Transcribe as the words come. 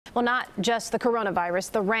Well, not just the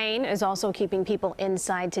coronavirus. The rain is also keeping people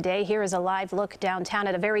inside today. Here is a live look downtown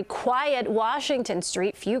at a very quiet Washington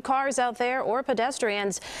Street. Few cars out there or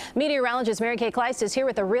pedestrians. Meteorologist Mary Kay Kleist is here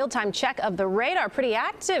with a real-time check of the radar. Pretty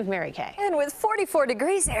active, Mary Kay. And with 44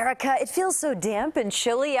 degrees, Erica, it feels so damp and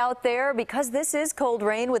chilly out there because this is cold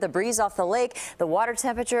rain with a breeze off the lake. The water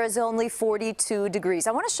temperature is only 42 degrees.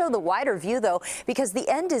 I want to show the wider view, though, because the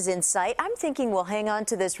end is in sight. I'm thinking we'll hang on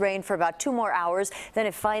to this rain for about 2 more hours. Then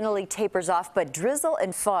it finally tapers off, but drizzle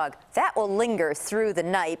and fog, that will linger through the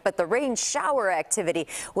night. But the rain shower activity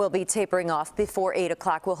will be tapering off before 8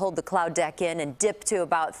 o'clock. We'll hold the cloud deck in and dip to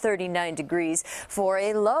about 39 degrees for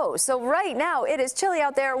a low. So right now it is chilly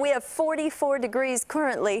out there. We have 44 degrees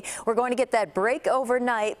currently. We're going to get that break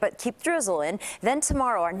overnight, but keep drizzle in. Then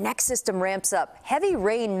tomorrow our next system ramps up. Heavy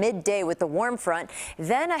rain midday with the warm front.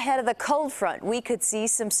 Then ahead of the cold front, we could see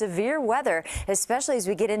some severe weather, especially as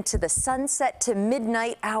we get into the sunset to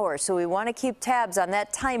midnight hour. So we want to keep tabs on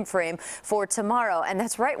that time frame for tomorrow. And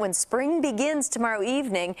that's right when spring begins tomorrow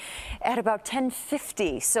evening at about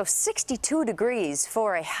 10:50. So 62 degrees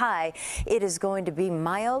for a high. It is going to be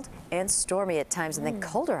mild and stormy at times and then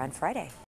colder on Friday.